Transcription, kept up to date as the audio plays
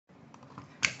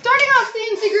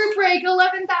Emergency group break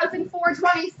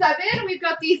 11,427. We've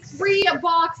got the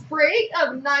 3-box break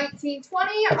of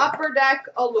 1920 Upper Deck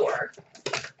Allure.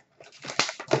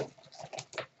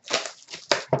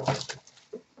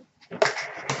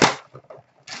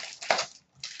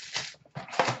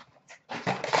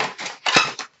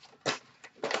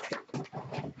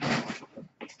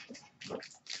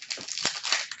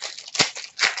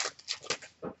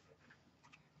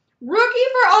 Rookie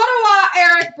for Ottawa,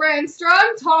 Eric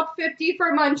Brandstrom. Top 50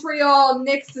 for Montreal,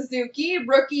 Nick Suzuki.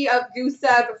 Rookie of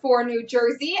Gusev for New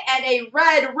Jersey. And a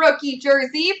red rookie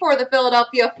jersey for the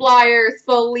Philadelphia Flyers,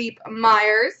 Philippe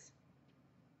Myers.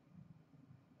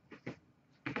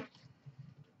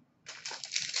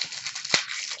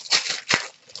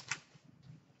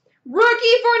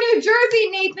 Rookie for New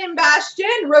Jersey, Nathan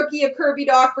Bastian. Rookie of Kirby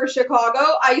Dach for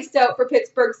Chicago. Iced out for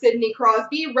Pittsburgh, Sidney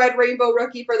Crosby. Red Rainbow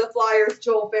rookie for the Flyers,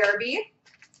 Joel Farabee.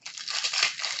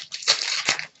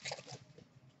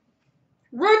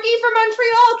 Rookie for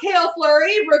Montreal, Cale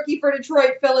Fleury. Rookie for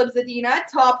Detroit, Philip Zadina.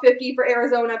 Top 50 for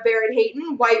Arizona, Barrett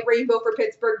Hayton. White Rainbow for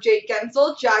Pittsburgh, Jake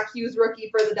Gensel. Jack Hughes, rookie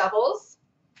for the Devils.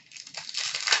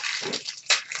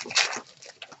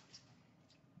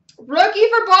 Rookie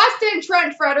for Boston,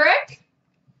 Trent Frederick.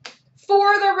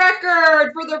 For the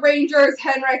record, for the Rangers,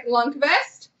 Henrik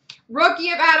Lundqvist.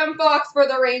 Rookie of Adam Fox for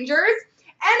the Rangers.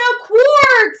 And a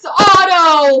quartz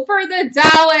auto for the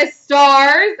Dallas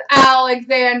Stars,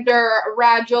 Alexander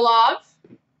Radulov.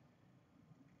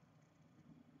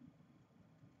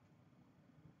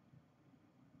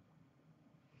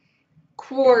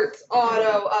 Quartz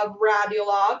auto of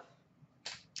Radulov.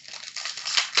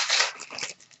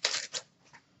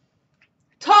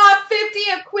 Top 50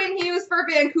 of Quinn Hughes for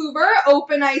Vancouver.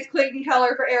 Open Ice Clayton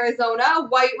Keller for Arizona.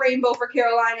 White Rainbow for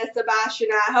Carolina, Sebastian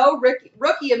Aho.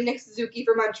 Rookie of Nick Suzuki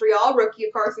for Montreal. Rookie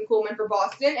of Carson Kuhlman for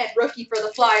Boston. And rookie for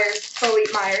the Flyers,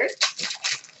 Philippe Myers.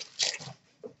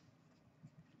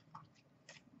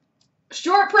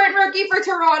 Short print rookie for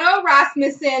Toronto,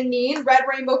 Rasmus Sandin. Red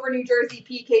Rainbow for New Jersey,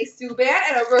 PK Subban.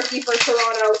 And a rookie for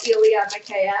Toronto, Ilya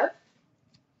Mikheyev.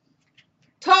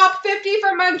 Top 50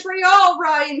 for Montreal,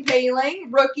 Ryan Poehling.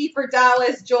 Rookie for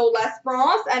Dallas, Joel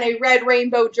L'Esperance. And a red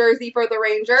rainbow jersey for the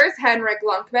Rangers, Henrik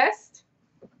Lundqvist.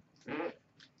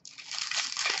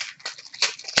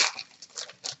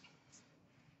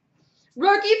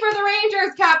 Rookie for the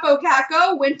Rangers, Capo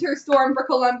Caco. Winter Storm for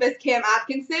Columbus, Cam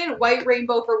Atkinson. White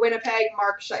Rainbow for Winnipeg,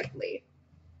 Mark Scheifele.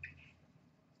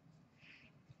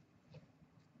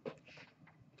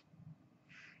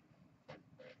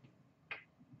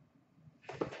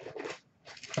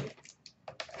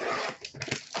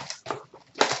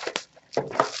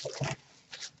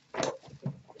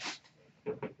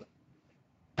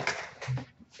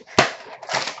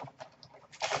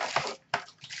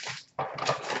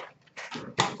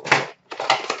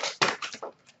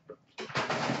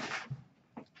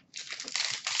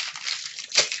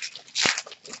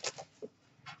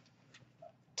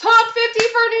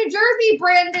 For New Jersey,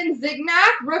 Brandon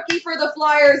Zignac. Rookie for the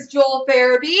Flyers, Joel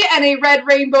Farabee. And a red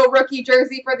rainbow rookie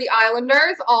jersey for the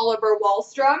Islanders, Oliver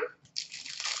Wahlstrom.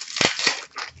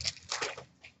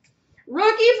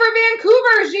 Rookie for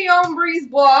Vancouver, Guillaume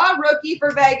Brisebois. Rookie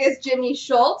for Vegas, Jimmy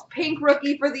Schultz. Pink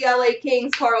rookie for the LA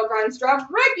Kings, Carl Grundstrom.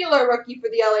 Regular rookie for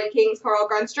the LA Kings, Carl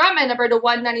Grundstrom. And number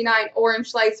 /199,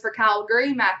 orange slice for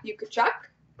Calgary, Matthew Tkachuk.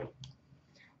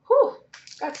 Whew,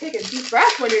 gotta take a deep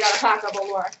breath when you gotta pack up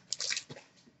Allure.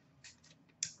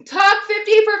 Top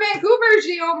 50 for Vancouver,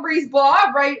 Guillaume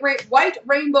Brisebois. White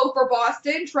Rainbow for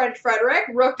Boston, Trent Frederick.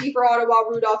 Rookie for Ottawa,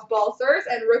 Rudolph Balcers.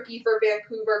 And rookie for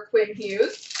Vancouver, Quinn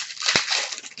Hughes.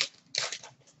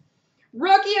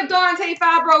 Rookie of Dante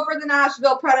Fabro for the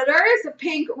Nashville Predators.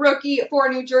 Pink rookie for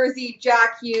New Jersey,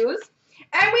 Jack Hughes.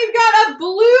 And we've got a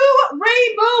blue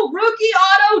rainbow rookie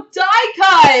auto die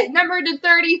cut. Number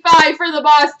 /35 for the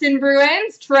Boston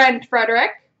Bruins, Trent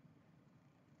Frederick.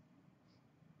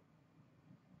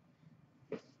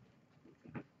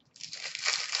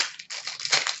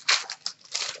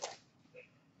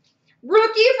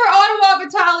 Rookie for Ottawa,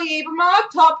 Vitaly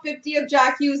Abramov. Top 50 of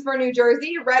Jack Hughes for New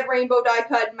Jersey. Red Rainbow die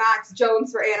cut, Max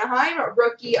Jones for Anaheim.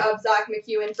 Rookie of Zach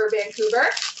McEwen for Vancouver.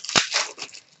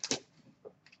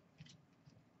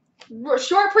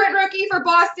 Short print rookie for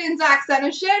Boston, Zach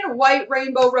Senyshyn. White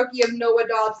Rainbow rookie of Noah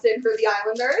Dobson for the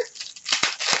Islanders.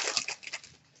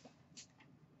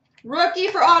 Rookie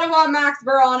for Ottawa, Max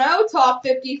Verano. Top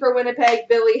 50 for Winnipeg,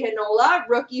 Billy Hinola.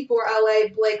 Rookie for LA,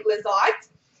 Blake Lizotte.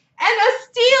 And a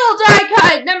steel die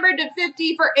cut, number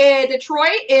 /50 for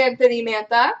Detroit, Anthony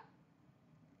Mantha.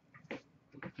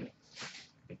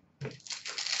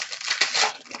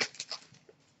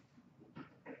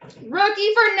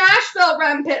 Rookie for Nashville,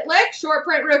 Rem Pitlick. Short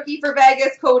print rookie for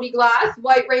Vegas, Cody Glass.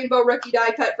 White rainbow rookie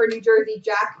die cut for New Jersey,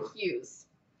 Jack Hughes.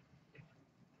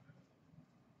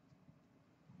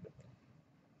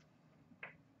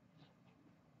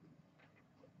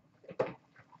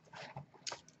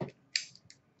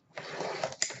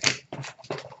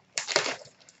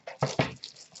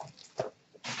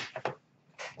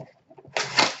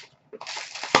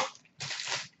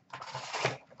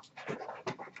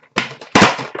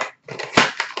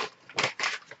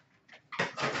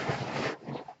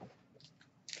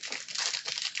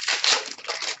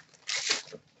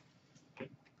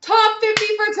 Top 50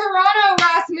 for Toronto,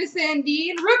 Rasmus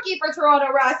Sandin. Rookie for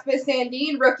Toronto, Rasmus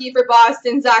Sandin. Rookie for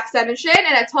Boston, Zach Senyshyn.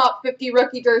 And a top 50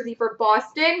 rookie jersey for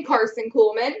Boston, Carson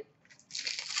Kuhlman.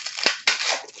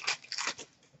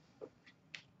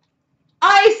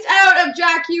 Iced out of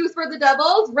Jack Hughes for the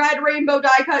Devils. Red rainbow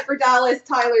die cut for Dallas,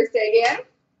 Tyler Seguin.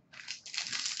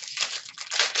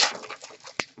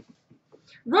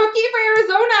 Rookie for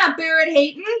Arizona, Barrett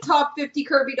Hayton. Top 50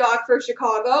 Kirby Doc for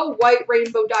Chicago. White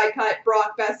rainbow die cut,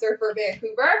 Brock Besser for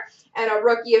Vancouver. And a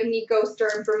rookie of Nico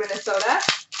Sturm for Minnesota.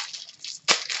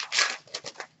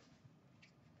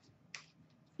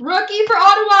 Rookie for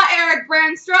Ottawa, Eric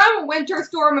Brandstrom. Winter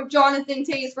Storm of Jonathan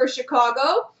Toews for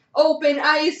Chicago. Open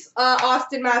Ice,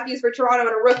 Austin Matthews for Toronto.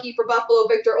 And a rookie for Buffalo,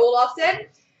 Victor Olofsson. And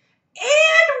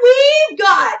we've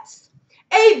got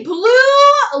a blue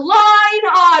line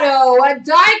auto, a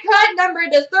die cut number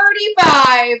to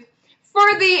 35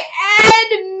 for the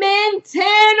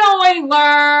Edmonton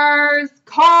Oilers,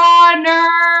 Connor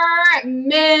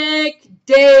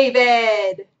McDavid.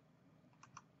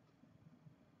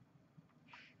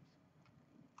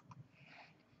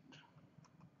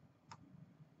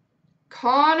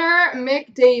 Connor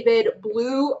McDavid,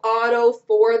 blue auto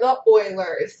for the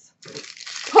Oilers.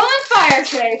 Pulling fire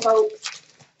today, folks.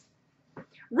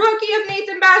 Rookie of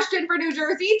Nathan Bastian for New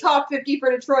Jersey. Top 50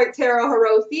 for Detroit, Taro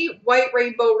Hirose. White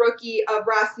rainbow rookie of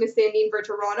Rasmus Sandin for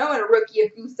Toronto. And a rookie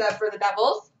of Gusev for the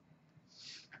Devils.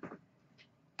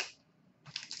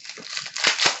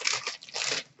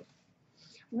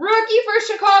 Rookie for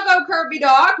Chicago, Kirby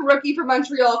Doc. Rookie for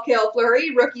Montreal, Cale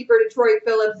Fleury. Rookie for Detroit,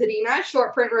 Philip Zadina.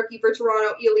 Short print rookie for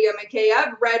Toronto, Ilya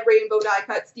Mikheyev. Red rainbow die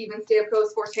cut, Steven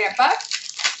Stamkos for Tampa.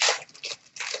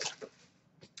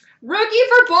 Rookie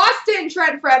for Boston,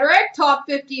 Trent Frederick. Top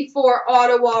 50 for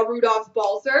Ottawa, Rudolph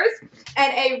Balcers.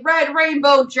 And a red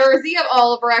rainbow jersey of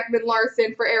Oliver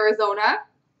Ekman-Larsson for Arizona.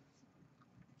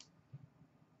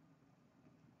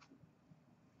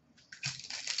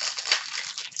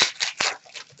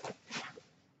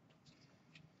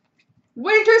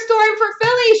 Winter Storm for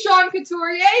Philly, Sean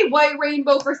Couturier. White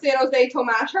rainbow for San Jose,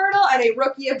 Tomas Hertl. And a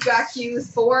rookie of Jack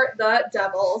Hughes for the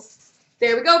Devils.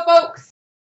 There we go, folks.